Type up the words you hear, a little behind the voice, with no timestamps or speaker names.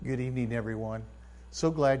Good evening, everyone.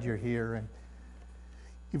 So glad you're here. And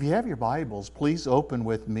if you have your Bibles, please open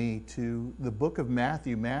with me to the book of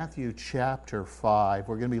Matthew, Matthew chapter 5.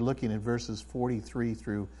 We're going to be looking at verses 43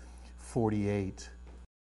 through 48.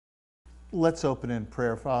 Let's open in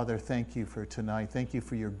prayer. Father, thank you for tonight. Thank you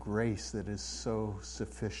for your grace that is so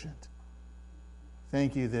sufficient.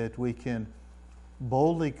 Thank you that we can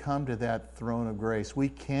boldly come to that throne of grace. We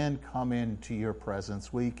can come into your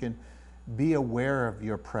presence. We can be aware of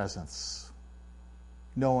your presence,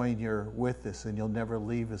 knowing you're with us and you'll never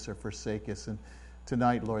leave us or forsake us. And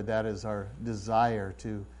tonight, Lord, that is our desire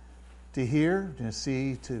to hear, to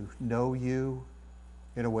see, to know you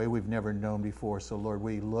in a way we've never known before. So, Lord,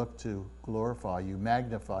 we look to glorify you,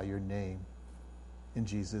 magnify your name. In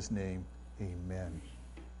Jesus' name, amen.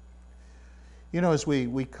 You know, as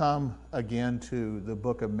we come again to the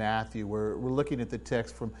book of Matthew, we're looking at the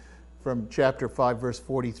text from chapter 5, verse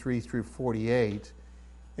 43 through 48.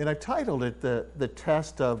 And I've titled it the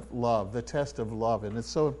Test of Love, the Test of Love. And it's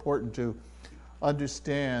so important to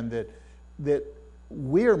understand that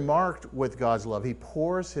we are marked with God's love. He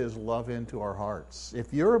pours his love into our hearts.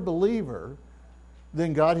 If you're a believer,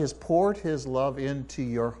 then God has poured his love into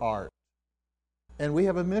your heart. And we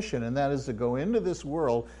have a mission, and that is to go into this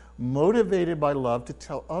world motivated by love to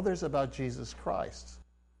tell others about Jesus Christ,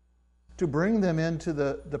 to bring them into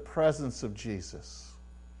the presence of Jesus,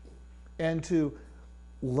 and to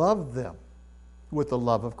love them with the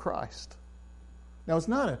love of Christ. Now, it's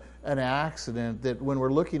not an accident that when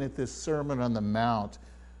we're looking at this Sermon on the Mount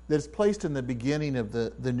that's placed in the beginning of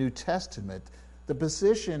the New Testament, the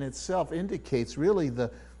position itself indicates really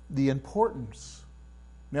the importance.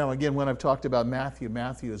 Now, again, when I've talked about Matthew,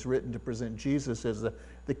 Matthew is written to present Jesus as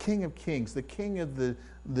the King of Kings, the King of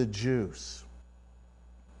the Jews.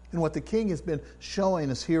 And what the King has been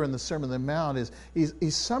showing us here in the Sermon on the Mount is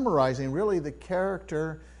he's summarizing really the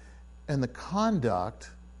character and the conduct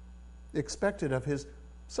expected of his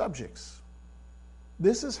subjects.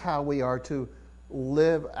 This is how we are to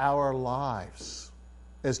live our lives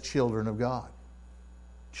as children of God,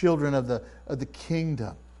 children of the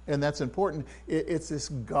kingdom. And that's important. It's this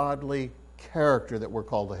godly character that we're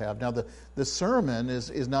called to have. Now, the sermon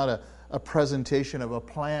is not a presentation of a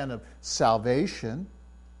plan of salvation,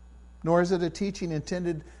 nor is it a teaching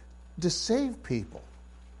intended to save people,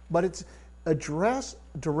 but it's addressed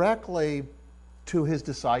directly to his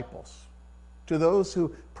disciples, to those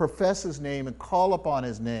who profess his name and call upon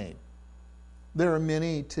his name. There are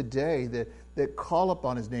many today that call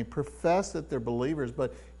upon his name, profess that they're believers,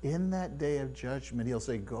 but in that day of judgment, he'll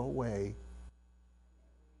say, "Go away.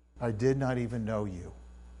 I did not even know you."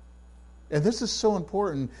 And this is so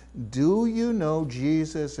important. Do you know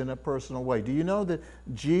Jesus in a personal way? Do you know that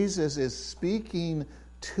Jesus is speaking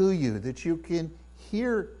to you, that you can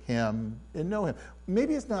hear him and know him?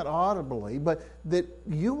 Maybe it's not audibly, but that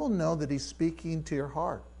you will know that he's speaking to your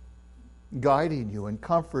heart, guiding you and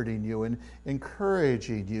comforting you and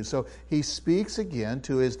encouraging you. So he speaks again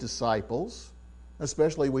to his disciples,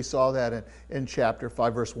 especially we saw that in chapter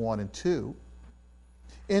 5, verse 1 and 2.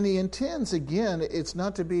 And he intends, again, it's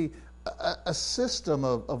not to be a system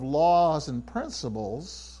of laws and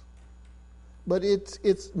principles, but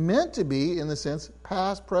it's meant to be, in the sense,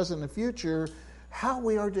 past, present, and future, how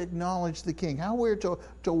we are to acknowledge the King, how we're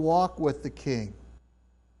to walk with the King.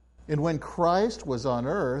 And when Christ was on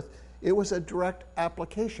earth, it was a direct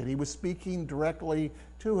application. He was speaking directly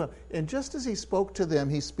to him. And just as he spoke to them,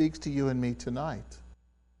 he speaks to you and me tonight.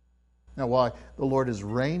 Now, why the Lord is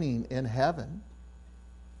reigning in heaven,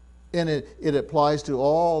 and it applies to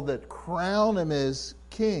all that crown him as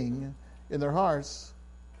king in their hearts.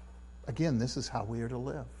 Again, this is how we are to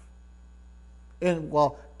live. And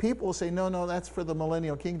while people say, no, that's for the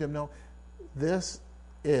millennial kingdom. No, this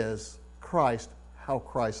is Christ, how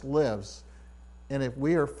Christ lives. And if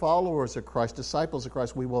we are followers of Christ, disciples of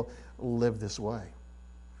Christ, we will live this way.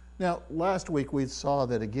 Now, last week we saw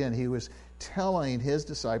that again, he was telling his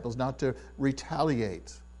disciples not to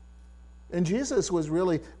retaliate. And Jesus was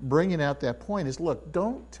really bringing out that point is, look,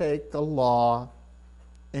 don't take the law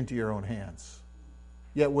into your own hands.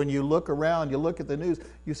 Yet when you look around, you look at the news,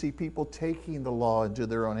 you see people taking the law into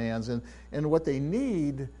their own hands. And what they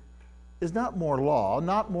need is not more law,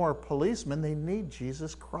 not more policemen. They need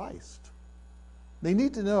Jesus Christ. They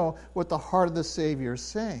need to know what the heart of the Savior is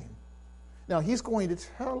saying. Now, he's going to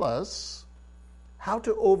tell us how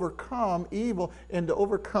to overcome evil, and to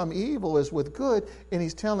overcome evil is with good, and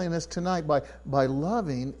he's telling us tonight by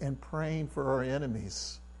loving and praying for our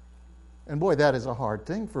enemies. And boy, that is a hard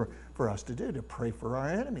thing for us to do, to pray for our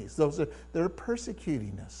enemies, those that are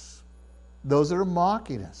persecuting us, those that are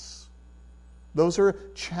mocking us. Those are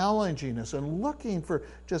challenging us and looking for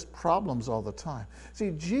just problems all the time.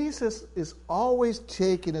 See, Jesus is always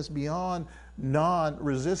taking us beyond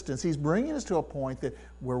non-resistance. He's bringing us to a point that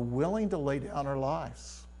we're willing to lay down our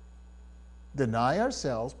lives, deny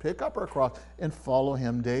ourselves, pick up our cross, and follow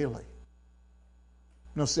Him daily.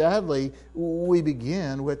 Now, sadly, we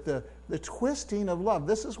begin with the twisting of love.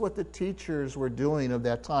 This is what the teachers were doing of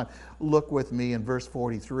that time. Look with me in verse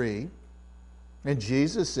 43. And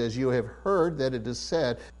Jesus says, you have heard that it is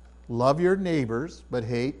said, love your neighbors, but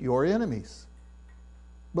hate your enemies.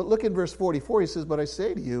 But look in verse 44, he says, but I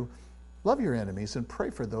say to you, love your enemies and pray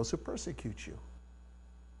for those who persecute you.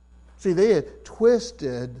 See, they had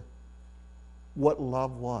twisted what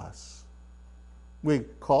love was. We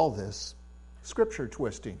call this Scripture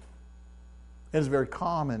twisting. It is very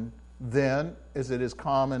common then as it is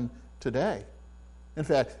common today. In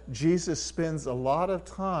fact, Jesus spends a lot of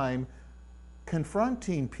time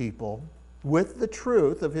confronting people with the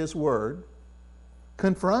truth of His Word,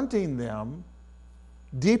 confronting them,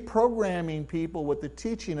 deprogramming people with the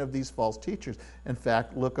teaching of these false teachers. In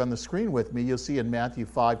fact, look on the screen with me. You'll see in Matthew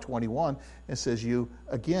 5:21, it says, you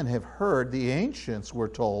again have heard the ancients were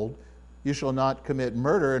told, you shall not commit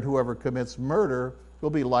murder, and whoever commits murder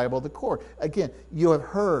will be liable to the court. Again, you have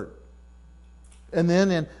heard. And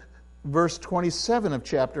then in verse 27 of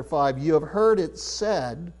chapter 5, you have heard it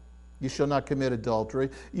said, you shall not commit adultery.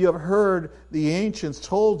 You have heard the ancients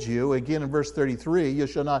told you, again in verse 33, you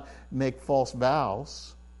shall not make false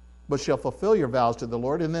vows, but shall fulfill your vows to the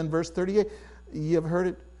Lord. And then verse 38, you have heard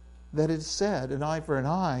it that it is said, an eye for an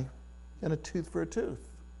eye and a tooth for a tooth.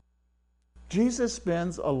 Jesus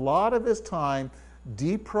spends a lot of His time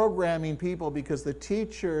deprogramming people because the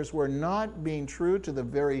teachers were not being true to the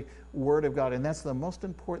very Word of God. And that's the most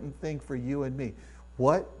important thing for you and me.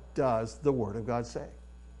 What does the Word of God say?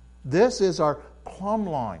 This is our plumb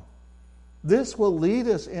line. This will lead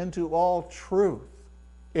us into all truth.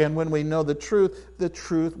 And when we know the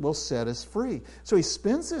truth will set us free. So he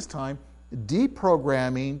spends his time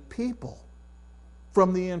deprogramming people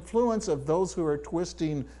from the influence of those who are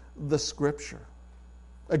twisting the Scripture.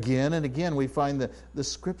 Again and again, we find that the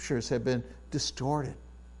Scriptures have been distorted.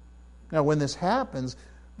 Now, when this happens,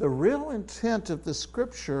 the real intent of the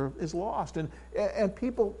Scripture is lost. And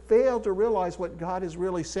people fail to realize what God is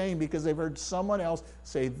really saying because they've heard someone else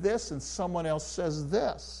say this and someone else says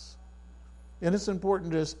this. And it's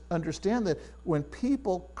important to understand that when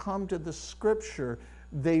people come to the Scripture,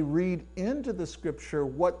 they read into the Scripture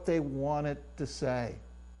what they want it to say.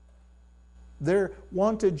 They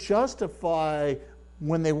want to justify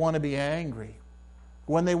when they want to be angry,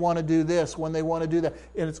 when they want to do this, when they want to do that.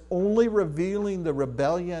 And it's only revealing the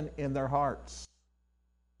rebellion in their hearts.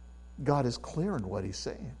 God is clear in what He's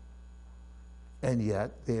saying. And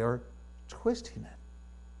yet they are twisting it.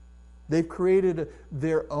 They've created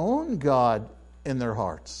their own God in their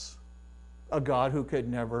hearts, a God who could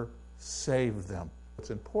never save them.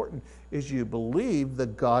 What's important is you believe the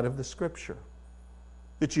God of the Scripture,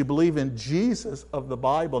 that you believe in Jesus of the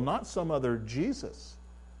Bible, not some other Jesus.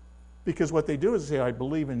 Because what they do is say, I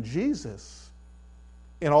believe in Jesus.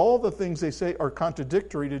 And all the things they say are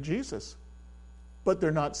contradictory to Jesus. But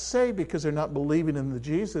they're not saved because they're not believing in the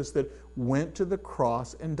Jesus that went to the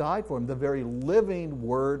cross and died for them, the very living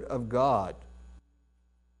Word of God.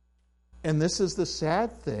 And this is the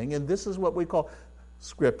sad thing, and this is what we call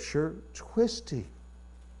Scripture twisting.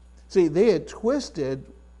 See, they had twisted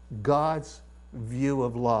God's view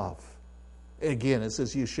of love. Again, it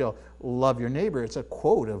says, you shall love your neighbor. It's a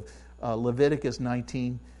quote of Leviticus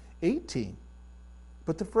 19:18.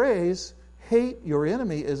 But the phrase, hate your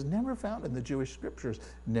enemy, is never found in the Jewish Scriptures,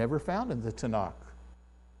 never found in the Tanakh.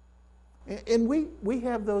 And we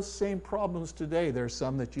have those same problems today. There are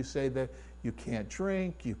some that you say that you can't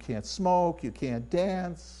drink, you can't smoke, you can't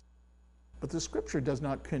dance. But the Scripture does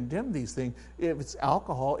not condemn these things. If it's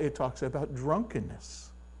alcohol, it talks about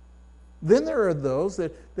drunkenness. Then there are those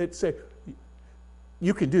that say,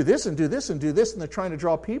 you can do this and do this and do this, and they're trying to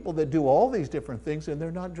draw people that do all these different things, and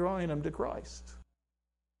they're not drawing them to Christ.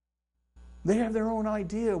 They have their own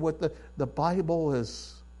idea what the Bible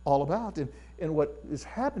is all about. And what is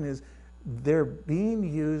happening is they're being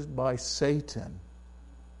used by Satan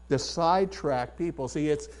to sidetrack people. See,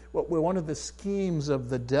 it's one of the schemes of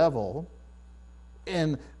the devil,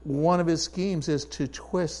 and one of his schemes is to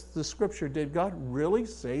twist the Scripture. Did God really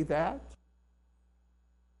say that?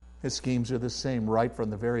 His schemes are the same right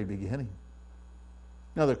from the very beginning.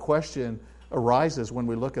 Now the question arises when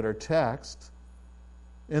we look at our text,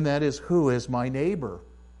 and that is, who is my neighbor?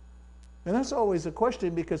 And that's always a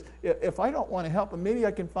question, because if I don't want to help him, maybe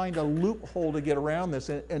I can find a loophole to get around this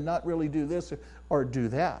and not really do this or do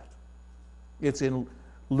that. It's in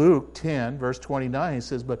Luke 10, verse 29. He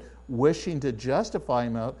says, but wishing to justify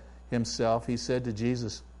himself, he said to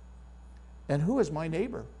Jesus, and who is my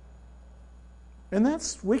neighbor? And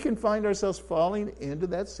we can find ourselves falling into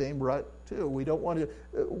that same rut too. We don't want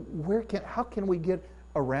to, how can we get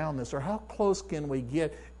around this? Or how close can we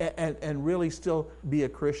get and really still be a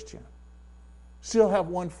Christian? Still have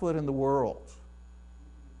one foot in the world.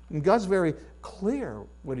 And God's very clear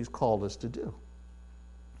what He's called us to do.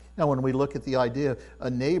 Now, when we look at the idea of a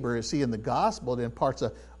neighbor, you see in the gospel, it imparts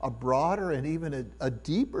a broader and even a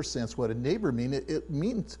deeper sense what a neighbor means. It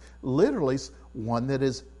means literally one that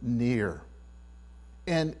is near,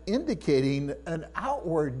 and indicating an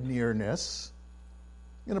outward nearness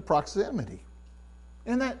in a proximity.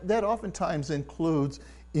 And that oftentimes includes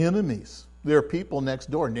enemies. There are people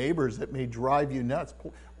next door, neighbors that may drive you nuts,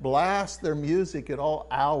 blast their music at all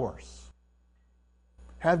hours,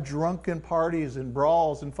 have drunken parties and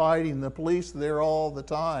brawls and fighting, the police there all the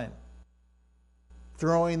time,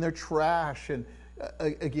 throwing their trash and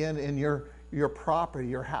again in your property,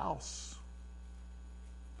 your house.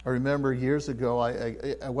 I remember years ago,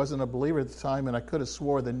 I wasn't a believer at the time, and I could have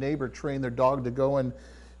swore the neighbor trained their dog to go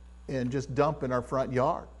and just dump in our front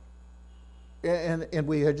yard. And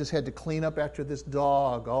we had just had to clean up after this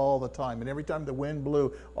dog all the time. And every time the wind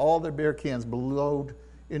blew, all their beer cans blowed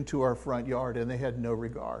into our front yard, and they had no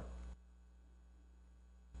regard.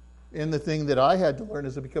 And the thing that I had to learn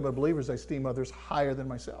as I become a believer is I esteem others higher than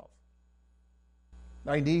myself.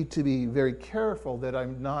 I need to be very careful that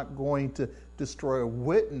I'm not going to destroy a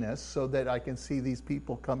witness so that I can see these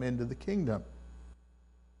people come into the kingdom.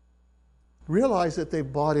 Realize that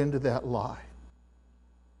they've bought into that lie.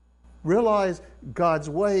 Realize God's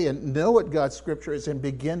way and know what God's scripture is and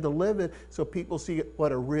begin to live it so people see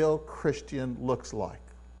what a real Christian looks like.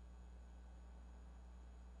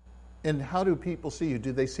 And how do people see you?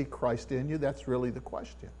 Do they see Christ in you? That's really the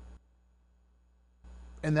question.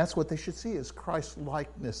 And that's what they should see, is Christ's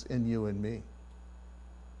likeness in you and me.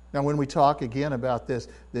 Now, when we talk again about this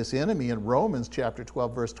enemy in Romans chapter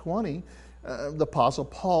 12, verse 20, the Apostle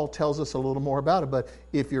Paul tells us a little more about it. But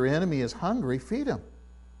if your enemy is hungry, feed him.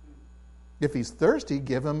 If he's thirsty,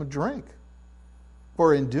 give him a drink.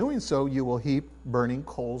 For in doing so, you will heap burning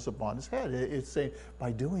coals upon his head. It's saying,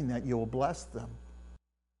 by doing that, you will bless them.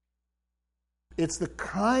 It's the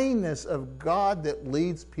kindness of God that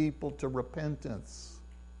leads people to repentance.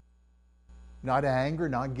 Not anger,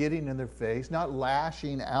 not getting in their face, not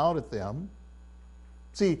lashing out at them.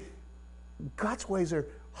 See, God's ways are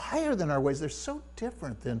higher than our ways. They're so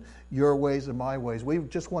different than your ways and my ways. We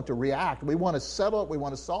just want to react. We want to settle it. We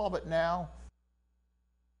want to solve it now.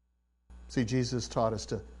 See, Jesus taught us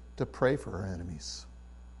to pray for our enemies.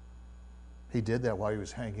 He did that while He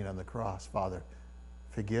was hanging on the cross. Father,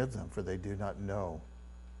 forgive them, for they do not know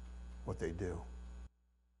what they do.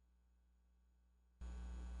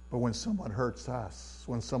 But when someone hurts us,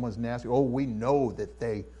 when someone's nasty, we know that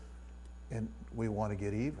and we want to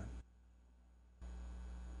get even.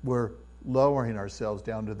 We're lowering ourselves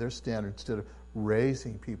down to their standard instead of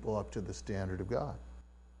raising people up to the standard of God.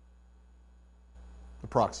 The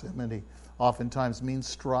proximity oftentimes means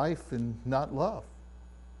strife and not love.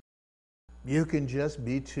 You can just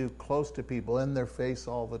be too close to people, in their face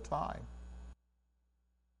all the time.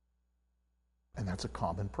 And that's a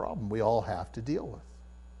common problem we all have to deal with.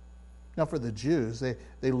 Now, for the Jews,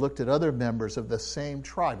 they looked at other members of the same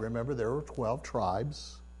tribe. Remember, there were 12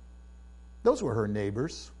 tribes. Those were her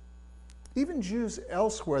neighbors. Even Jews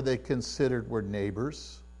elsewhere they considered were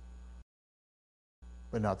neighbors,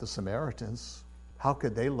 but not the Samaritans. How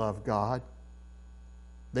could they love God?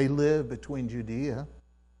 They lived between Judea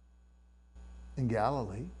and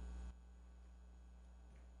Galilee.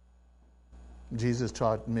 Jesus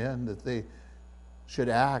taught men that they should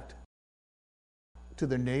act to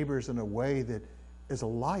their neighbors in a way that is a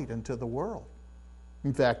light unto the world.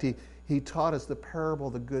 In fact, he taught us the parable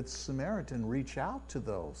of the Good Samaritan. Reach out to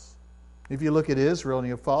those. If you look at Israel and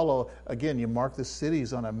you follow, again, you mark the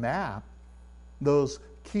cities on a map, those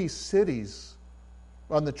key cities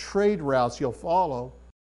on the trade routes you'll follow,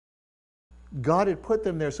 God had put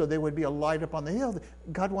them there so they would be a light upon the hill.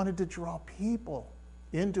 God wanted to draw people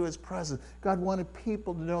into His presence. God wanted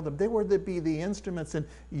people to know them. They were to be the instruments, and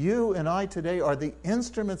you and I today are the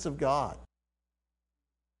instruments of God.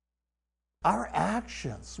 Our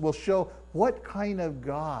actions will show what kind of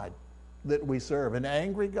God that we serve. An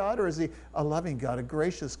angry God, or is He a loving God, a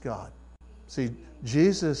gracious God? See,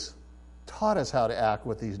 Jesus taught us how to act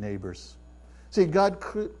with these neighbors. See, God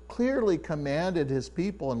clearly commanded His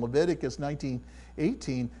people in Leviticus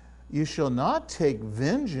 19:18, you shall not take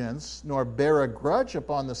vengeance nor bear a grudge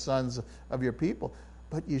upon the sons of your people,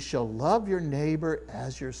 but you shall love your neighbor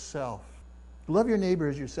as yourself. Love your neighbor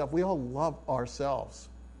as yourself. We all love ourselves.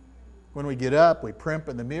 When we get up, we primp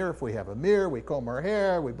in the mirror. If we have a mirror, we comb our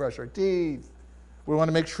hair, we brush our teeth. We want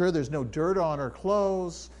to make sure there's no dirt on our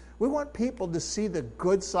clothes. We want people to see the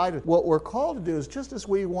good side of what we're called to do. Is just as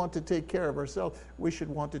we want to take care of ourselves, we should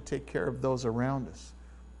want to take care of those around us.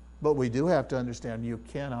 But we do have to understand you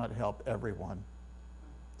cannot help everyone.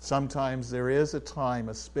 Sometimes there is a time,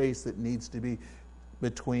 a space that needs to be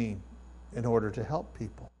between in order to help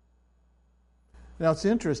people. Now it's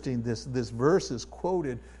interesting, this verse is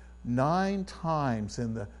quoted 9 times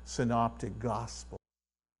in the Synoptic Gospel.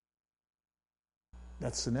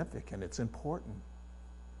 That's significant. It's important.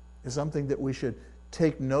 It's something that we should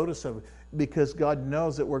take notice of because God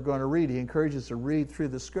knows that we're going to read. He encourages us to read through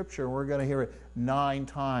the Scripture, and we're going to hear it 9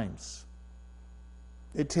 times.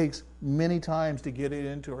 It takes many times to get it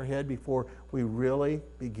into our head before we really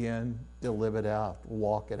begin to live it out,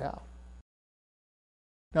 walk it out.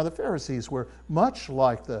 Now, the Pharisees were much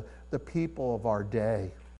like the people of our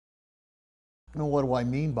day. Now, what do I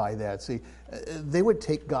mean by that? See, they would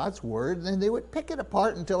take God's word and they would pick it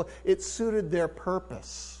apart until it suited their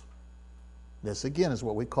purpose. This, again, is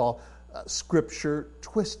what we call Scripture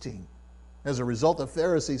twisting. As a result, the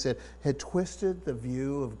Pharisees had twisted the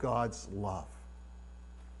view of God's love.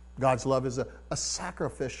 God's love is a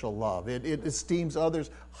sacrificial love. It esteems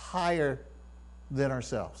others higher than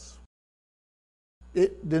ourselves.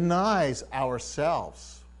 It denies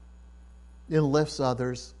ourselves and lifts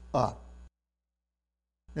others up.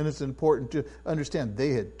 And it's important to understand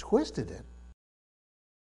they had twisted it.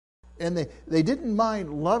 And they didn't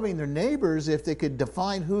mind loving their neighbors if they could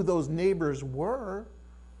define who those neighbors were.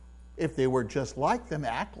 If they were just like them,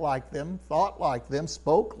 act like them, thought like them,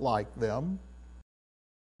 spoke like them.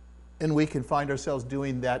 And we can find ourselves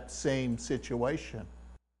doing that same situation.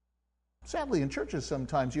 Sadly, in churches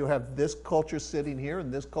sometimes you have this culture sitting here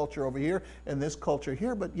and this culture over here and this culture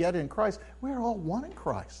here, but yet in Christ, we're all one in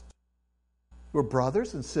Christ. We're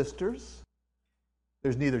brothers and sisters.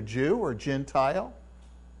 There's neither Jew or Gentile.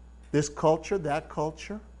 This culture, that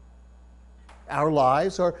culture. Our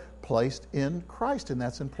lives are placed in Christ, and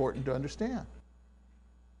that's important to understand.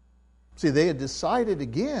 See, they had decided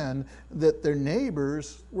again that their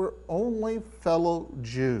neighbors were only fellow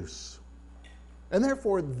Jews. And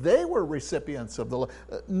therefore, they were recipients of the law.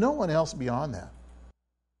 No one else beyond that.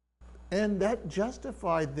 And that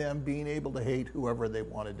justified them being able to hate whoever they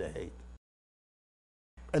wanted to hate.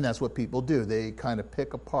 And that's what people do. They kind of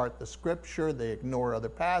pick apart the Scripture. They ignore other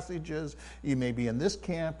passages. You may be in this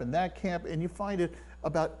camp and that camp, and you find it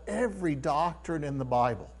about every doctrine in the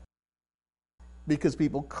Bible. Because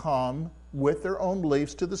people come with their own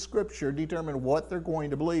beliefs to the Scripture, determine what they're going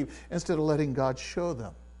to believe, instead of letting God show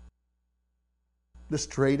them the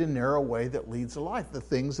straight and narrow way that leads to life, the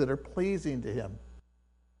things that are pleasing to Him.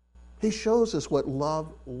 He shows us what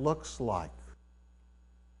love looks like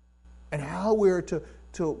and how we're to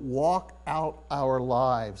walk out our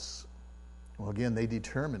lives. Well, again, they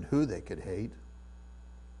determined who they could hate.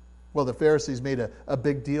 Well, the Pharisees made a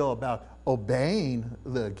big deal about obeying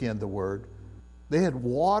the word. They had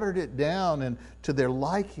watered it down and to their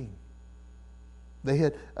liking. They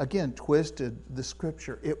had, again, twisted the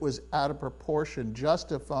Scripture. It was out of proportion,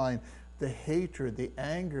 justifying the hatred, the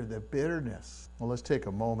anger, the bitterness. Well, let's take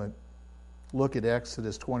a moment. Look at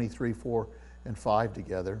Exodus 23, 4 and 5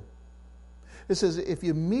 together. It says, if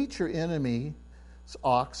you meet your enemy's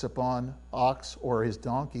ox upon ox or his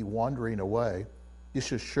donkey wandering away, you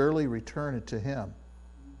shall surely return it to him.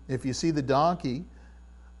 If you see the donkey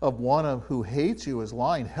of one of who hates you is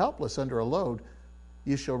lying helpless under a load,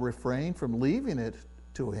 you shall refrain from leaving it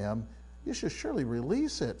to him. You shall surely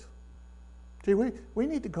release it. See, we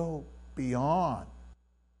need to go beyond.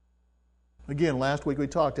 Again, last week we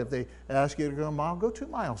talked, if they ask you to go a mile, go 2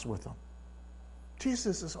 miles with them.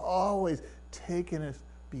 Jesus is always taking us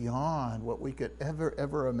beyond what we could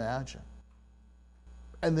ever imagine.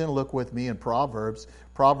 And then look with me in Proverbs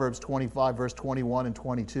 25, verse 21 and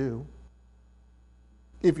 22.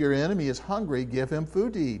 If your enemy is hungry, give him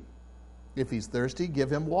food to eat. If he's thirsty, give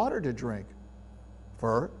him water to drink.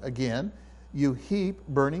 For, again, you heap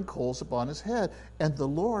burning coals upon his head, and the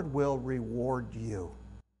Lord will reward you.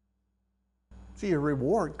 See, your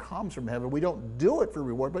reward comes from heaven. We don't do it for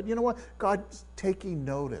reward, but you know what? God's taking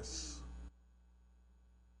notice.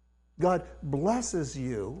 God blesses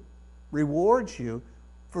you, rewards you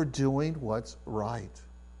for doing what's right.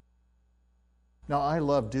 Now, I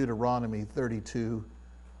love Deuteronomy 32,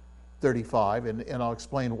 35, and I'll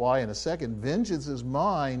explain why in a second. Vengeance is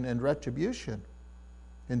mine and retribution.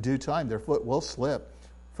 In due time, their foot will slip.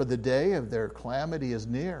 for the day of their calamity is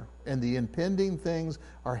near, and the impending things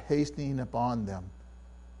are hastening upon them.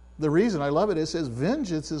 The reason I love it, it says,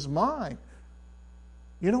 vengeance is mine.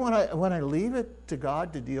 You know, when I leave it to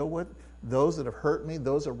God to deal with those that have hurt me,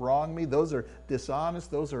 those that wronged me, those that are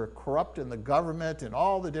dishonest, those that are corrupt in the government and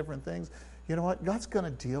all the different things, you know what? God's going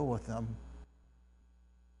to deal with them.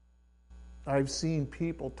 I've seen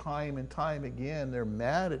people time and time again, they're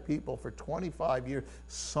mad at people for 25 years,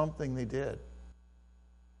 something they did.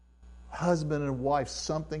 Husband and wife,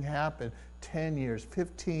 something happened 10 years,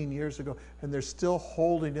 15 years ago, and they're still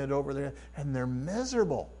holding it over there, and they're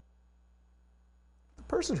miserable. The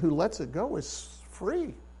person who lets it go is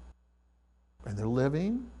free, and they're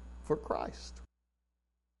living for Christ.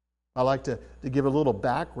 I like to give a little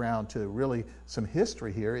background to really some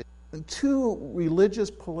history here. Two religious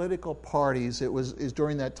political parties is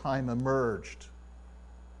during that time emerged.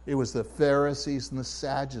 It was the Pharisees and the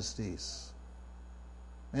Sadducees.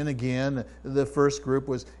 And again, the first group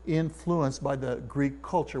was influenced by the Greek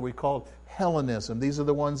culture we called Hellenism. These are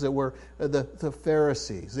the ones that were the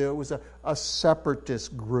Pharisees. It was a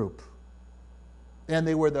separatist group. And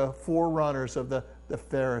they were the forerunners of the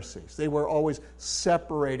Pharisees. They were always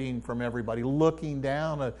separating from everybody, looking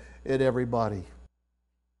down at everybody.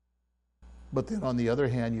 But then on the other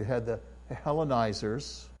hand, you had the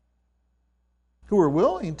Hellenizers, who were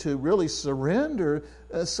willing to really surrender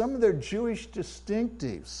some of their Jewish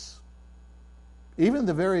distinctives, even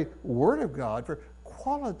the very Word of God, for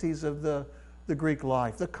qualities of the Greek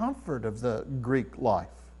life, the comfort of the Greek life.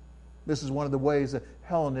 This is one of the ways that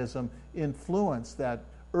Hellenism influenced that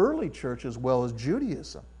early church as well as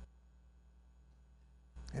Judaism.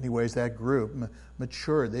 Anyways, that group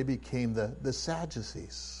matured. They became the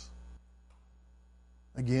Sadducees.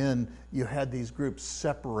 Again, you had these groups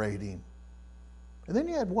separating. And then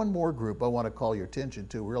you had one more group I want to call your attention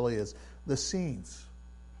to, really, is the Essenes.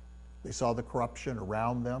 They saw the corruption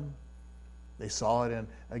around them. They saw it in,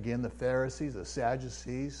 again, the Pharisees, the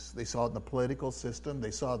Sadducees. They saw it in the political system.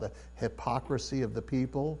 They saw the hypocrisy of the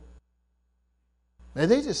people.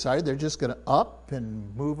 And they decided they're just going to up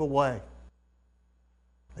and move away.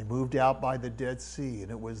 They moved out by the Dead Sea,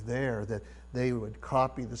 and it was there that they would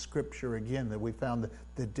copy the Scripture again, that we found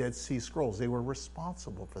the Dead Sea Scrolls. They were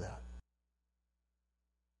responsible for that.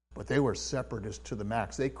 But they were separatists to the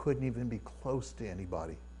max. They couldn't even be close to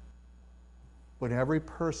anybody. When every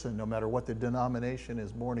person, no matter what the denomination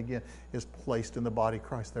is, born again, is placed in the body of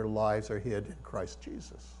Christ, their lives are hid in Christ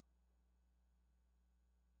Jesus.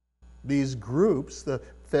 These groups, the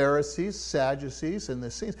Pharisees, Sadducees, and the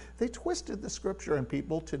Essenes, they twisted the Scripture, and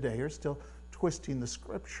people today are still twisting the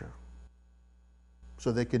Scripture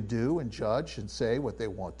so they could do and judge and say what they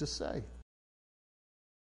want to say.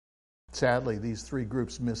 Sadly, these three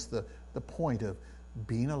groups miss the point of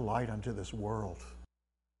being a light unto this world.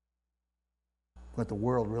 What the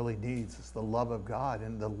world really needs is the love of God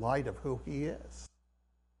and the light of who He is.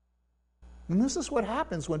 And this is what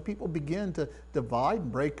happens when people begin to divide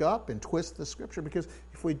and break up and twist the Scripture, because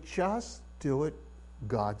if we just do it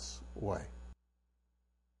God's way.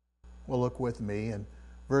 Well, look with me in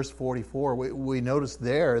verse 44. We notice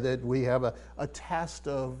there that we have a test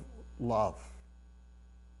of love.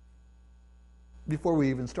 Before we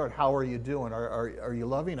even start, how are you doing? Are you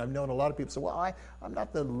loving? I've known a lot of people say, well, I'm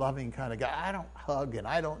not the loving kind of guy. I don't hug and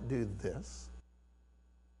I don't do this.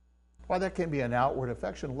 While that can be an outward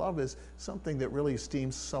affection, love is something that really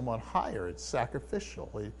esteems someone higher. It's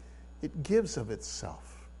sacrificial. It gives of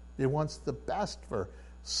itself. It wants the best for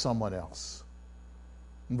someone else.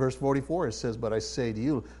 In verse 44, it says, but I say to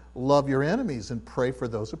you, love your enemies and pray for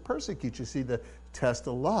those who persecute you. See, the test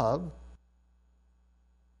of love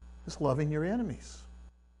is loving your enemies.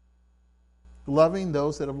 Loving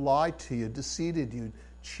those that have lied to you, deceived you,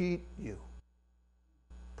 cheat you.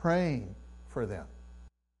 Praying for them.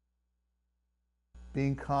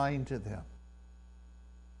 Being kind to them.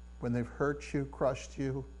 When they've hurt you, crushed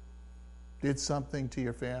you, did something to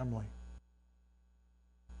your family.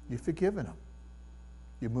 You've forgiven them.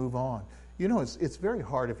 You move on. You know, it's very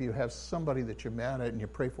hard if you have somebody that you're mad at and you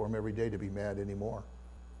pray for them every day to be mad anymore.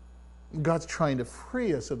 God's trying to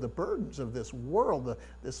free us of the burdens of this world,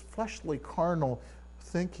 this fleshly, carnal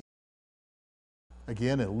thinking.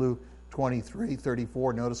 Again, in Luke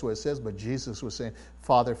 23:34, notice what it says, but Jesus was saying,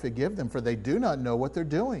 Father, forgive them, for they do not know what they're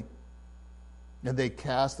doing. And they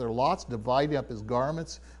cast their lots, dividing up his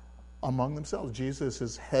garments among themselves. Jesus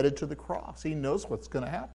is headed to the cross. He knows what's going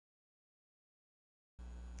to happen.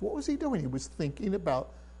 What was he doing? He was thinking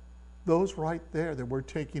about those right there that were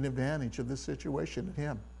taking advantage of this situation in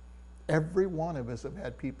him. Every one of us have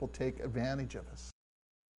had people take advantage of us.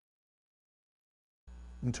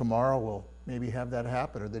 And tomorrow we'll maybe have that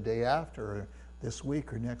happen, or the day after, or this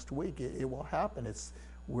week or next week. It will happen.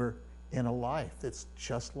 We're in a life that's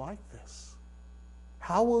just like this.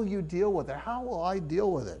 How will you deal with it? How will I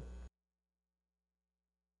deal with it?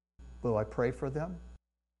 Will I pray for them?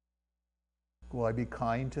 Will I be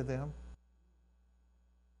kind to them?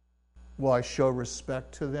 Will I show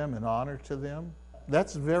respect to them and honor to them?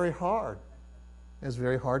 That's very hard. It's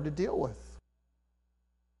very hard to deal with.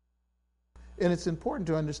 And it's important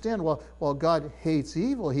to understand, while God hates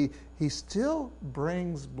evil, He still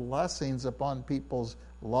brings blessings upon people's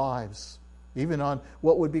lives, even on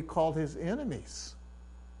what would be called His enemies.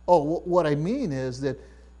 Oh, what I mean is that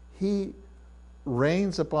He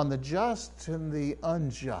reigns upon the just and the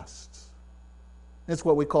unjust. It's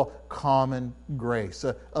what we call common grace,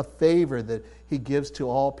 a favor that He gives to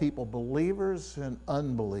all people, believers and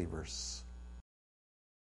unbelievers,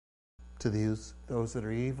 to those that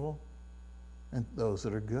are evil and those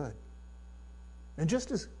that are good. And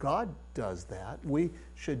just as God does that, we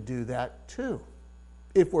should do that too.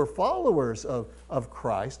 If we're followers of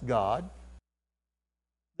Christ, God,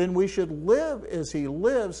 then we should live as He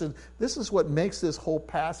lives. And this is what makes this whole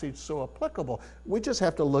passage so applicable. We just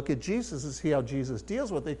have to look at Jesus and see how Jesus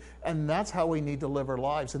deals with it. And that's how we need to live our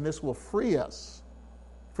lives. And this will free us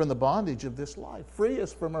from the bondage of this life, free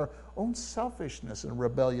us from our own selfishness and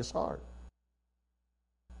rebellious heart.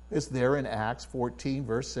 It's there in Acts 14,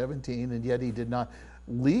 verse 17, and yet He did not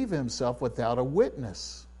leave Himself without a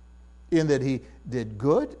witness, in that He did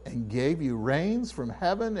good and gave you rains from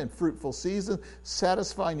heaven and fruitful seasons,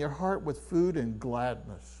 satisfying your heart with food and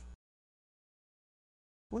gladness.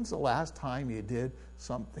 When's the last time you did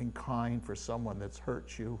something kind for someone that's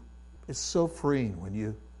hurt you? It's so freeing when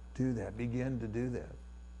you do that, begin to do that.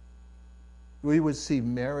 We would see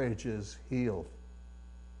marriages healed,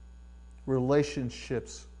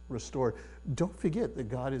 relationships restored. Don't forget that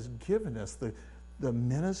God has given us the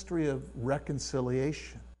ministry of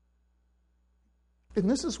reconciliation. And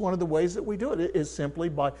this is one of the ways that we do it. It is simply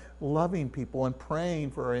by loving people and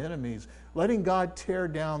praying for our enemies, letting God tear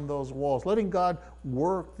down those walls, letting God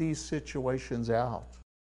work these situations out.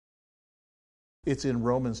 It's in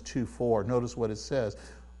Romans 2:4. Notice what it says.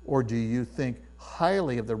 Or do you think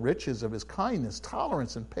highly of the riches of His kindness,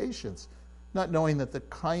 tolerance, and patience, not knowing that the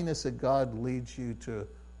kindness of God leads you to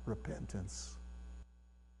repentance?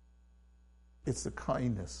 It's the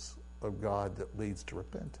kindness of God that leads to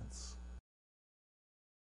repentance.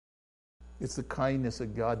 It's the kindness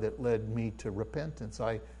of God that led me to repentance.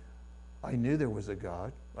 I knew there was a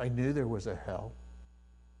God. I knew there was a hell.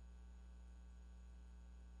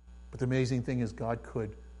 But the amazing thing is God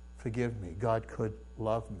could forgive me. God could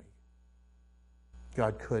love me.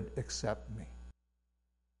 God could accept me.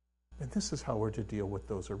 And this is how we're to deal with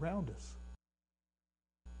those around us.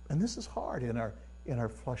 And this is hard in our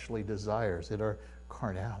fleshly desires, in our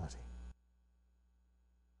carnality.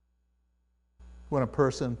 When a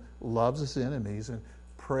person loves his enemies and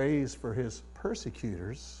prays for his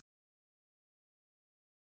persecutors,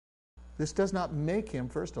 this does not make him,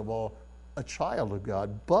 first of all, a child of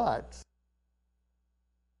God, but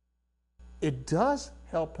it does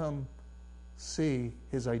help him see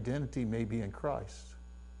his identity may be in Christ.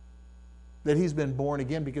 That he's been born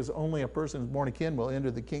again, because only a person who's born again will enter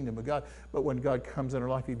the kingdom of God. But when God comes in our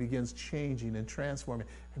life, He begins changing and transforming.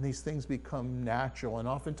 And these things become natural. And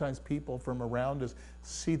oftentimes people from around us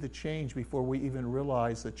see the change before we even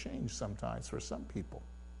realize the change sometimes for some people.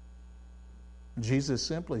 Jesus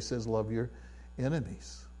simply says, love your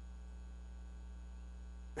enemies.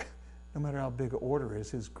 No matter how big an order is,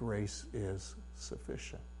 His grace is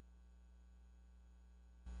sufficient.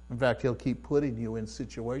 In fact, He'll keep putting you in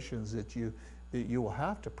situations that you will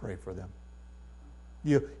have to pray for them.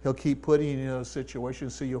 He'll keep putting you in those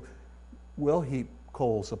situations so you will heap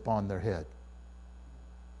coals upon their head,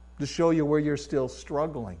 to show you where you're still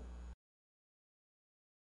struggling.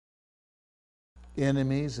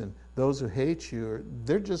 Enemies and those who hate you,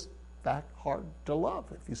 they're just that hard to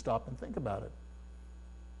love if you stop and think about it.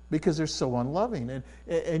 Because they're so unloving.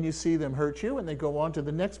 And you see them hurt you, and they go on to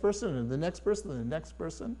the next person, and the next person, and the next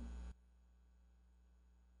person.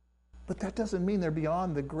 But that doesn't mean they're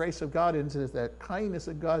beyond the grace of God, into that kindness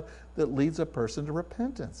of God that leads a person to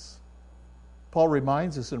repentance. Paul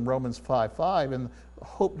reminds us in Romans 5:5, and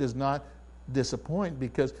hope does not disappoint,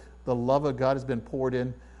 because the love of God has been poured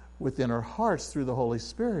in within our hearts through the Holy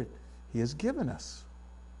Spirit He has given us.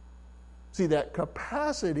 See, that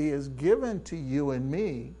capacity is given to you and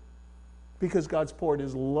me because God's poured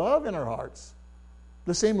His love in our hearts.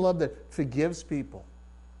 The same love that forgives people,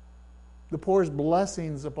 The pours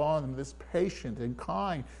blessings upon them. This patient and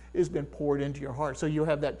kind has been poured into your heart. So you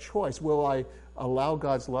have that choice. Will I allow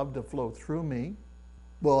God's love to flow through me?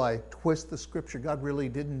 Will I twist the scripture? God really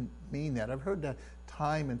didn't mean that. I've heard that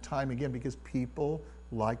time and time again because people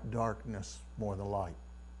like darkness more than light.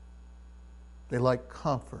 They like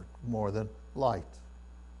comfort more than light.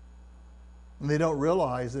 And they don't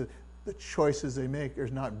realize that the choices they make are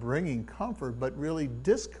not bringing comfort, but really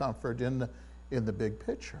discomfort in the big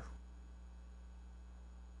picture.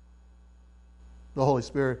 The Holy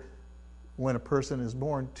Spirit, when a person is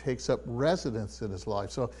born, takes up residence in his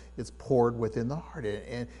life. So it's poured within the heart.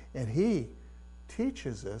 And he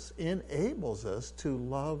teaches us, enables us to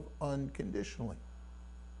love unconditionally.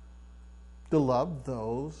 To love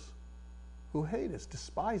those who hate us,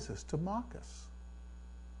 despise us, to mock us.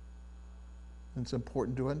 And it's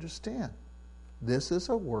important to understand. This is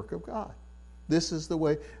a work of God. This is the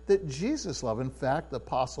way that Jesus loved. In fact, the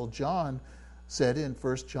Apostle John said in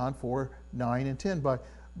 1 John 4, 9 and 10,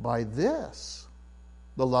 by this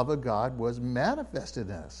the love of God was manifested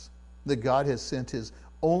in us, that God has sent his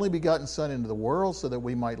only begotten Son into the world so that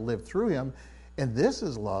we might live through him. And this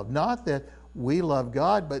is love, not that we love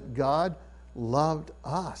God, but God loved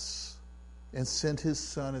us and sent his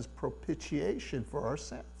Son as propitiation for our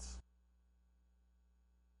sins.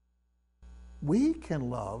 We can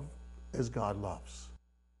love as God loves.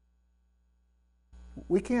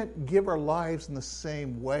 We can't give our lives in the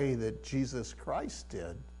same way that Jesus Christ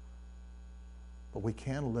did, but we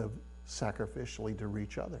can live sacrificially to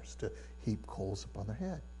reach others, to heap coals upon their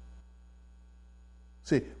head.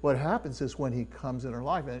 See, what happens is when he comes in our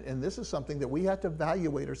life, and this is something that we have to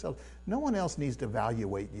evaluate ourselves. No one else needs to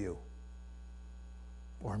evaluate you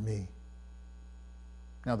or me.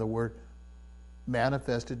 Now, the word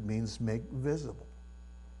manifested means make visible.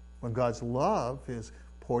 When God's love is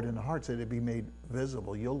poured in the hearts, that it be made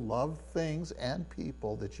visible. You'll love things and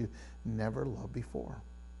people that you never loved before.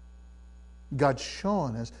 God's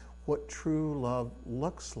shown us what true love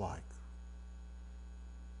looks like.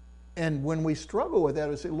 And when we struggle with that,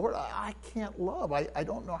 we say, Lord, I can't love. I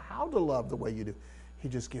don't know how to love the way you do. He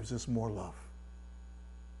just gives us more love.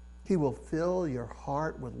 He will fill your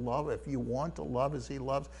heart with love. If you want to love as he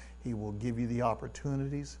loves, he will give you the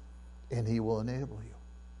opportunities and he will enable you.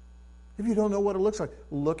 If you don't know what it looks like,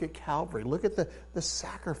 look at Calvary. Look at the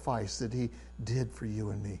sacrifice that he did for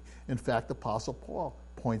you and me. In fact, the Apostle Paul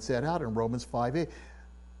points that out in Romans 5:8,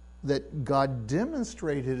 that God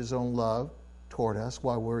demonstrated his own love toward us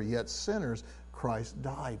while we were yet sinners. Christ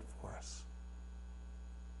died for us.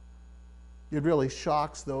 It really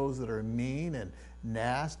shocks those that are mean and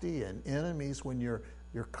nasty and enemies when you're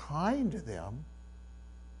kind to them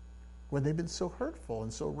when they've been so hurtful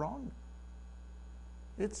and so wrong.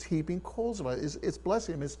 It's heaping coals of it. It's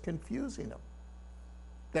blessing them. It's confusing them.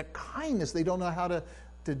 That kindness they don't know how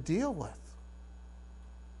to deal with.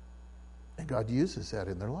 And God uses that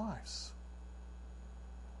in their lives.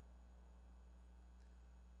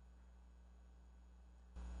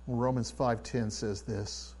 Romans 5:10 says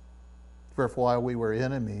this, for if while we were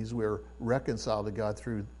enemies, we were reconciled to God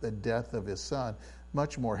through the death of his Son,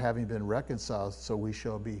 much more having been reconciled, so we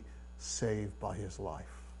shall be saved by his life.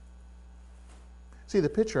 See, the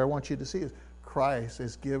picture I want you to see is Christ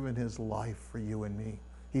has given his life for you and me.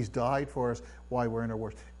 He's died for us while we're in our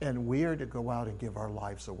worst. And we are to go out and give our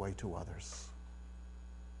lives away to others.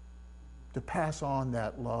 To pass on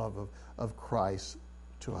that love of Christ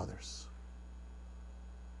to others.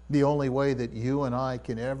 The only way that you and I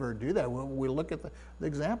can ever do that, when we look at the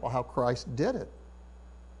example, how Christ did it.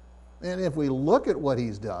 And if we look at what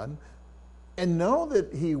he's done and know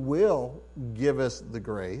that he will give us the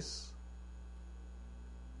grace,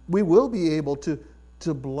 we will be able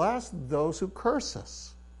to bless those who curse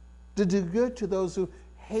us, to do good to those who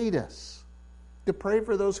hate us, to pray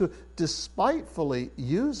for those who despitefully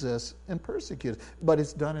use us and persecute us. But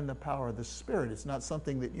it's done in the power of the Spirit. It's not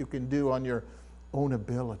something that you can do on your own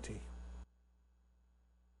ability.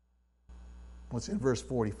 Once in verse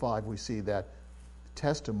 45, we see that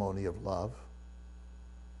testimony of love,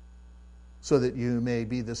 so that you may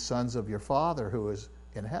be the sons of your Father who is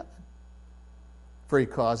in heaven. For he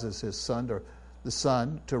causes the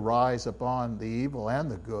sun to rise upon the evil and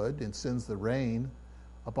the good, and sends the rain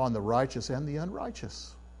upon the righteous and the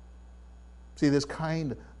unrighteous. See, this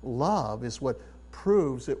kind of love is what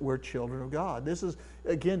proves that we're children of God. This is,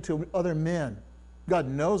 again, to other men. God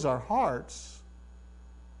knows our hearts.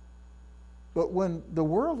 But when the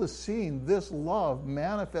world is seeing this love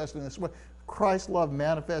manifested in this way, Christ's love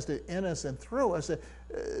manifested in us and through us,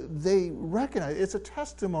 they recognize it's a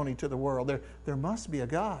testimony to the world. There must be a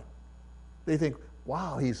God. They think,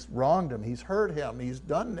 wow, he's wronged him, he's hurt him, he's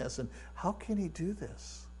done this, and how can he do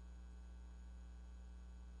this?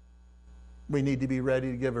 We need to be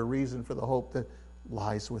ready to give a reason for the hope that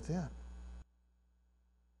lies within.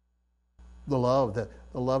 The love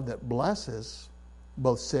that blesses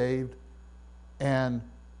both saved and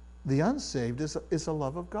the unsaved is a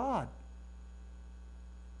love of God.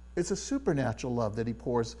 It's a supernatural love that he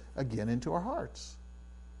pours again into our hearts.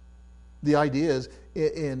 The idea is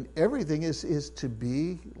in everything is to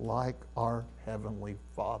be like our Heavenly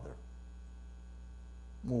Father.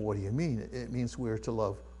 Well, what do you mean? It means we're to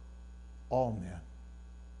love all men.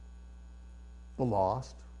 The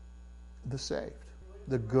lost, the saved,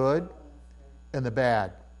 the good, and the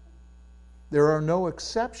bad. There are no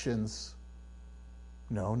exceptions.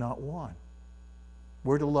 No, not one.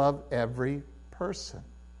 We're to love every person.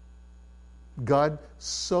 God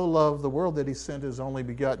so loved the world that he sent his only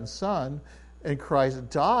begotten Son, and Christ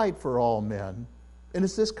died for all men. And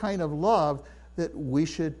it's this kind of love that we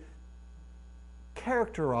should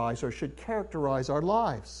characterize our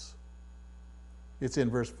lives. It's in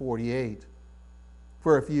verse 48.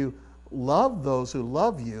 For if you love those who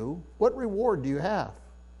love you, what reward do you have?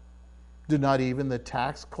 Do not even the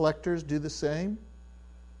tax collectors do the same?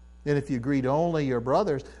 And if you greet only your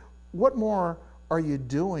brothers, what more are you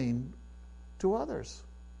doing to others?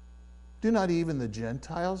 Do not even the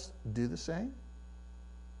Gentiles do the same?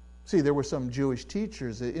 See, there were some Jewish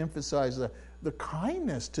teachers that emphasized the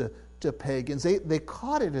kindness to pagans. They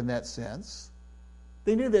caught it in that sense.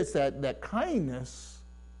 They knew that kindness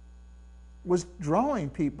was drawing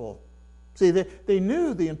people. See, they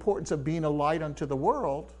knew the importance of being a light unto the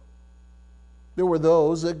world. There were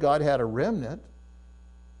those that God had a remnant.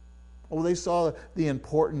 Well, they saw the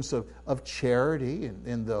importance of charity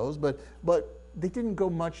in those, but they didn't go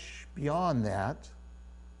much beyond that.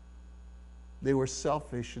 They were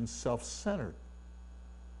selfish and self-centered.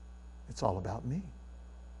 It's all about me.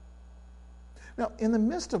 Now, in the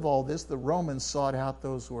midst of all this, the Romans sought out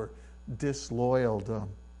those who were disloyal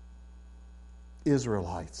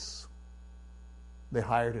Israelites. They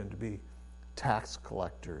hired them to be tax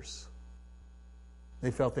collectors.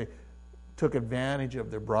 They felt they took advantage of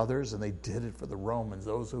their brothers, and they did it for the Romans,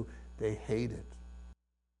 those who they hated.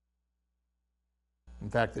 In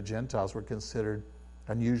fact, the Gentiles were considered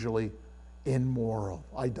unusually immoral,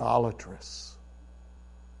 idolatrous.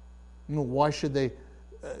 Why should they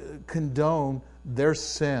condone their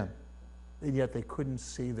sin? And yet they couldn't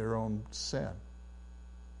see their own sin.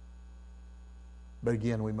 But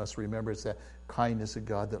again, we must remember it's that kindness of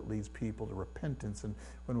God that leads people to repentance. And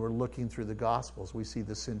when we're looking through the Gospels, we see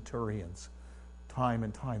the centurions. Time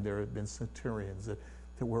and time there have been centurions that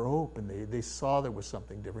were open. They saw there was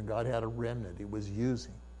something different. God had a remnant he was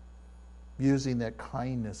using that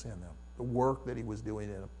kindness in them, the work that he was doing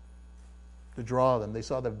in them, to draw them. They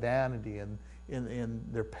saw the vanity in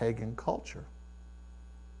their pagan culture.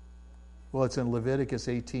 Well, it's in Leviticus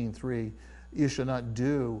 18:3, you shall not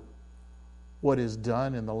do what is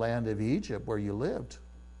done in the land of Egypt where you lived,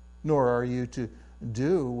 nor are you to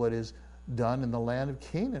do what is done in the land of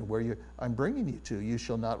Canaan where I'm bringing you to. You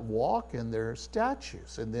shall not walk in their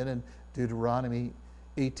statutes. And then in Deuteronomy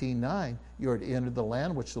 18:9, you are to enter the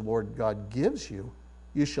land which the Lord God gives you.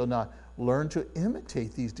 You shall not learn to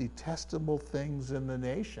imitate these detestable things in the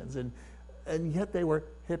nations. And yet they were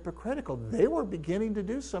hypocritical. They were beginning to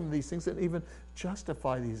do some of these things and even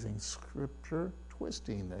justify these things. Scripture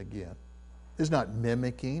twisting again. It's not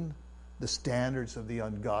mimicking the standards of the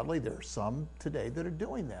ungodly. There are some today that are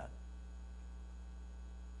doing that.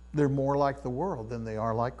 They're more like the world than they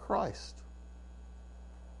are like Christ.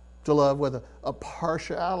 To love with a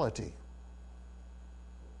partiality.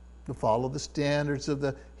 To follow the standards of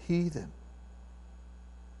the heathen.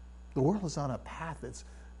 The world is on a path that's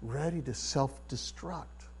ready to self-destruct.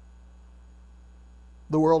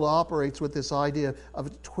 The world operates with this idea of a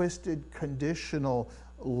twisted, conditional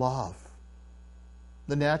love.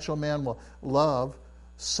 The natural man will love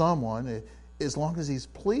someone as long as he's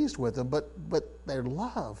pleased with them, but their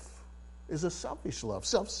love is a selfish love,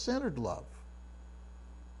 self-centered love.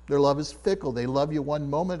 Their love is fickle. They love you one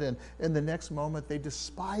moment, and in the next moment they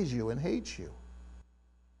despise you and hate you.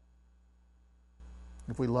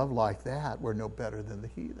 If we love like that, we're no better than the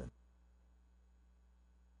heathen.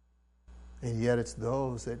 And yet it's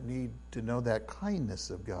those that need to know that kindness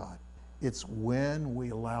of God. It's when we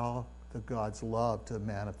allow God's love to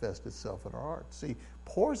manifest itself in our hearts. He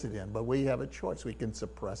pours it in, but we have a choice. We can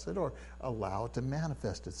suppress it or allow it to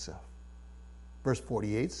manifest itself. Verse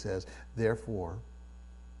 48 says, therefore,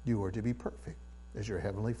 you are to be perfect, as your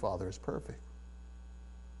heavenly Father is perfect.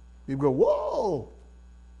 You go, whoa!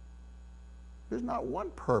 There's not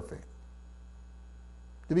one perfect.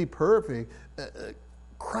 to be perfect.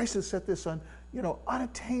 Christ has set this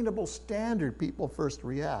unattainable standard. People first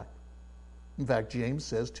react. In fact, James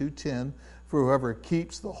says, 2:10, for whoever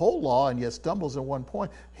keeps the whole law and yet stumbles at one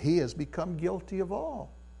point, he has become guilty of all.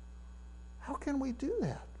 How can we do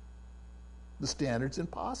that? The standard's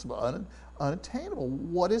impossible, unattainable.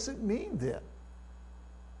 What does it mean then?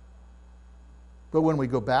 But when we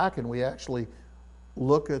go back and we actually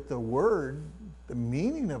look at the word, the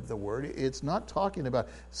meaning of the word, it's not talking about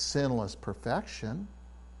sinless perfection,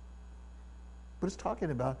 but it's talking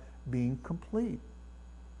about being complete,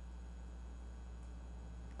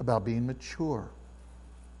 about being mature.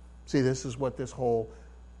 See, this is what this whole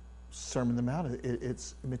Sermon on the Mount is.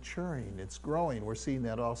 It's maturing, it's growing. We're seeing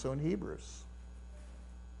that also in Hebrews.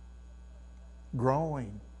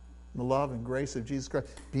 Growing in the love and grace of Jesus Christ,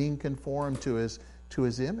 being conformed to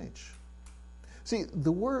his image. See,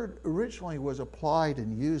 the word originally was applied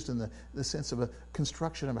and used in the sense of a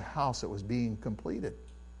construction of a house that was being completed.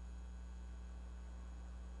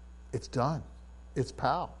 It's done. It's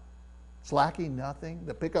POW. It's lacking nothing.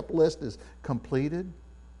 The pickup list is completed.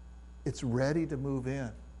 It's ready to move in.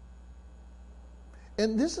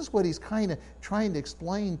 And this is what he's kind of trying to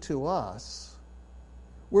explain to us.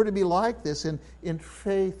 We're to be like this in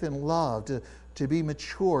faith and love, to be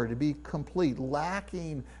mature, to be complete,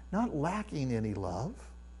 not lacking any love,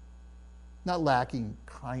 not lacking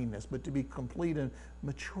kindness, but to be complete and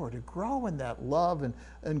mature, to grow in that love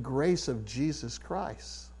and grace of Jesus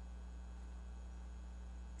Christ.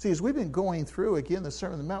 See, as we've been going through, again, the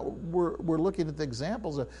Sermon on the Mount, we're looking at the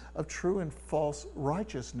examples of true and false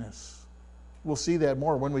righteousness. We'll see that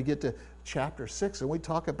more when we get to chapter 6, and we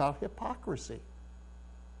talk about hypocrisy.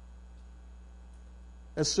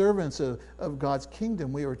 As servants of God's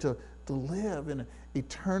kingdom, we are to live in an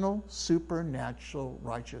eternal, supernatural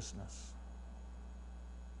righteousness.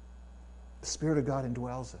 The Spirit of God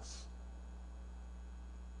indwells us.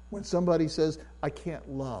 When somebody says, I can't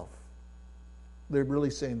love, they're really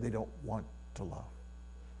saying they don't want to love.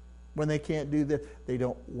 When they can't do that, they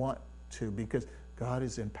don't want to, because God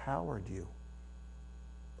has empowered you.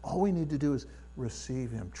 All we need to do is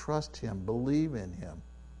receive Him, trust Him, believe in Him.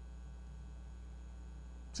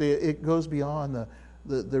 See, it goes beyond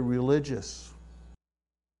the religious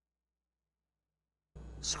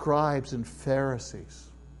scribes and Pharisees,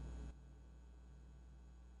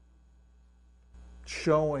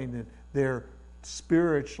 showing that they're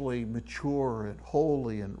spiritually mature and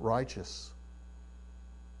holy and righteous.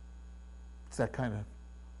 It's that kind of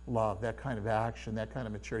love, that kind of action, that kind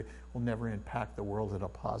of maturity will never impact the world in a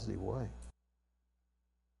positive way. It's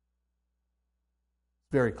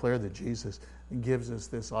very clear that Jesus gives us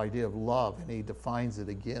this idea of love, and He defines it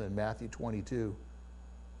again in Matthew 22,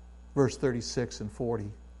 verse 36 and 40.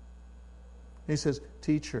 He says,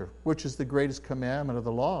 Teacher, which is the greatest commandment of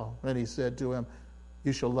the law? And He said to him,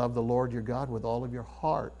 You shall love the Lord your God with all of your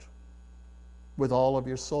heart, with all of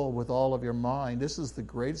your soul, with all of your mind. This is the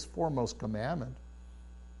greatest, foremost commandment.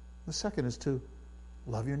 The second is to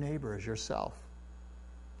love your neighbor as yourself.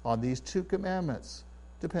 On these two commandments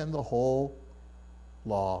depend the whole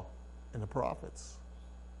law and the prophets.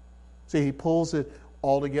 See, He pulls it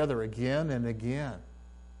all together again and again.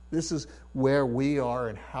 This is where we are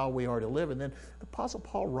and how we are to live. And then the Apostle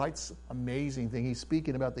Paul writes an amazing thing. He's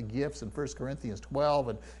speaking about the gifts in 1 Corinthians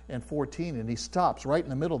 12 and 14, and he stops right in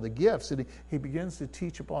the middle of the gifts, and he begins to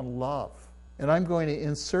teach upon love. And I'm going to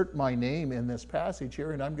insert my name in this passage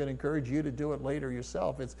here, and I'm going to encourage you to do it later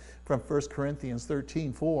yourself. It's from 1 Corinthians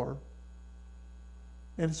 13:4.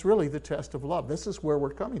 And it's really the test of love. This is where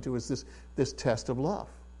we're coming to, is this test of love.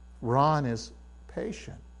 Ron is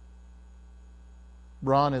patient.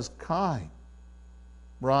 Ron is kind.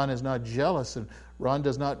 Ron is not jealous, and Ron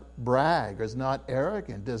does not brag, or is not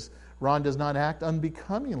arrogant. Ron does not act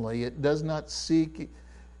unbecomingly. He does not seek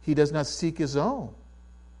his own.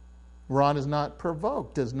 Ron is not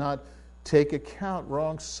provoked, does not take account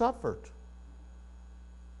wrong suffered.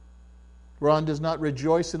 Ron does not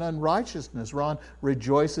rejoice in unrighteousness. Ron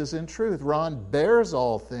rejoices in truth. Ron bears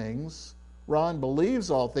all things. Ron believes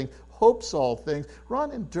all things, hopes all things.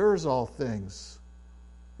 Ron endures all things.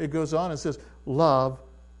 It goes on and says, love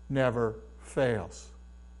never fails.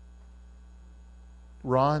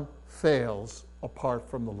 Ron fails apart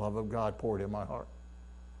from the love of God poured in my heart.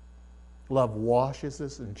 Love washes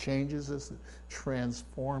us and changes us, and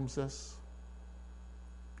transforms us.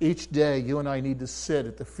 Each day, you and I need to sit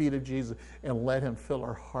at the feet of Jesus and let Him fill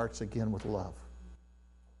our hearts again with love.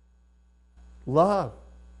 Love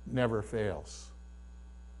never fails.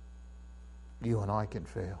 You and I can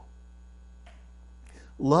fail.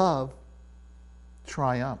 Love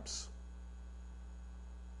triumphs.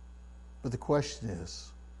 But the question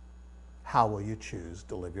is, how will you choose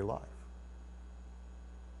to live your life?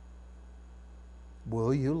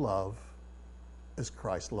 Will you love as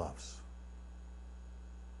Christ loves?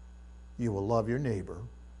 You will love your neighbor.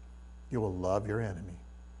 You will love your enemy.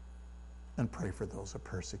 And pray for those that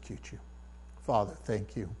persecute you. Father,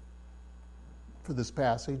 thank you for this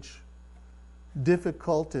passage.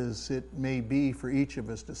 Difficult as it may be for each of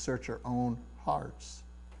us to search our own hearts,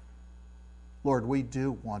 Lord, we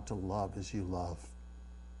do want to love as you love.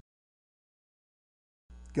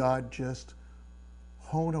 God, just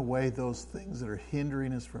hone away those things that are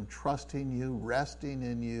hindering us from trusting you, resting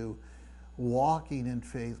in you, walking in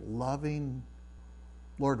faith, loving.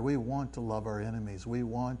 Lord, we want to love our enemies. We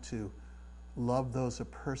want to love those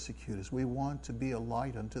that persecute us. We want to be a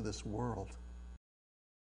light unto this world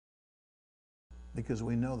because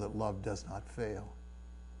we know that love does not fail.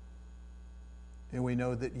 And we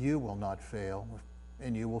know that you will not fail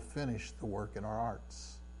and you will finish the work in our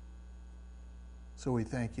hearts. So we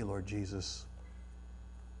thank you, Lord Jesus,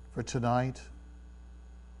 for tonight,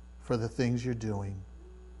 for the things you're doing,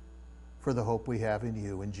 for the hope we have in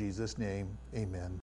you. In Jesus' name, amen.